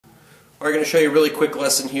I'm going to show you a really quick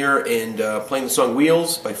lesson here in playing the song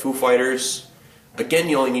Wheels by Foo Fighters. Again,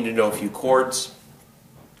 you only need to know a few chords.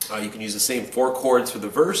 You can use the same 4 chords for the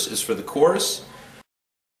verse as for the chorus.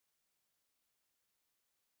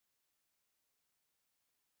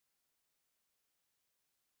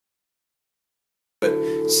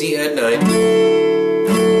 C add 9,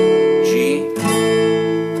 G,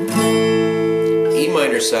 E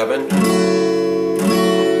minor 7,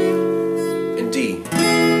 and D.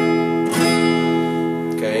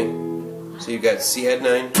 Okay, so you've got C add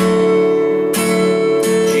 9,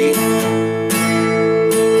 G,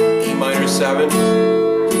 E minor 7,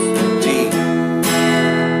 D.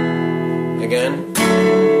 Again.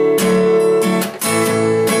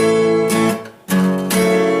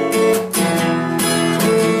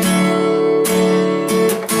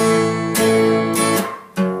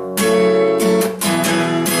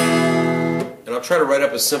 I'll try to write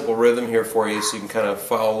up a simple rhythm here for you so you can kind of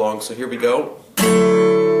follow along. So here we go.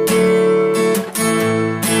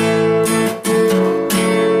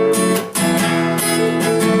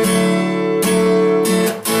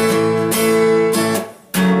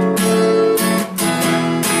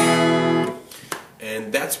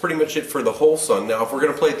 And that's pretty much it for the whole song. Now if we're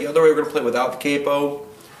going to play it the other way, we're going to play it without the capo.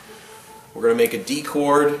 We're going to make a D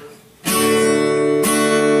chord,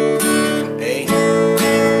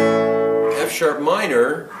 sharp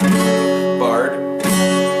minor, barred,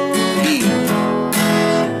 E,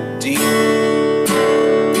 D,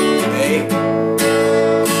 A,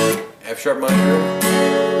 F sharp minor,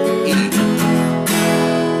 E.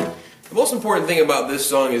 The most important thing about this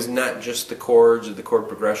song is not just the chords or the chord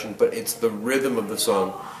progression, but it's the rhythm of the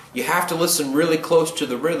song. You have to listen really close to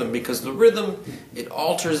the rhythm because the rhythm, it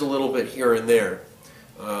alters a little bit here and there.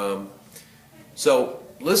 So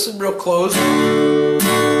listen real close.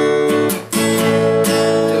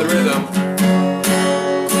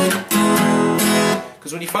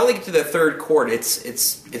 Because when you finally get to that third chord,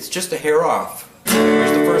 it's just a hair off.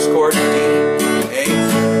 Here's the first chord, D, A,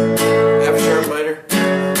 F sharp minor.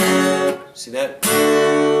 See that? I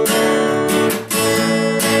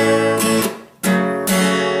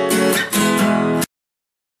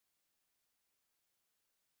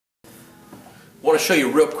want to show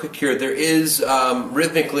you real quick here. There is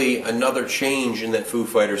rhythmically another change in that Foo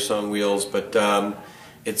Fighters song Wheels, but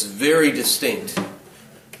it's very distinct.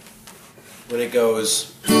 When it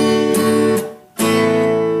goes,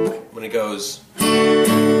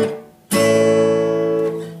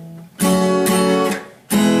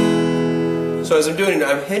 so as I'm doing it,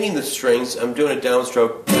 I'm hitting the strings, I'm doing a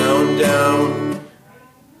downstroke, down, down,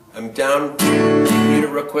 I'm down, mute it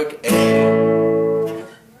real quick, A,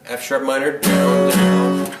 F sharp minor, down,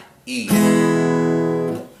 down, E.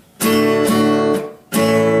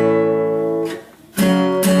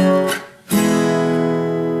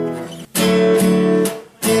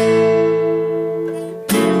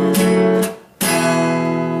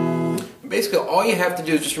 Basically, all you have to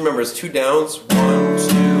do is just remember it's 2 downs, 1,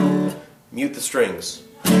 2, mute the strings.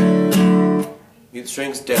 Mute the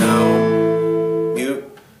strings, down, mute,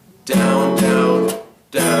 down, down,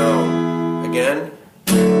 down. Again,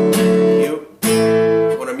 mute.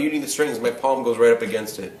 When I'm muting the strings, my palm goes right up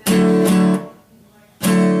against it.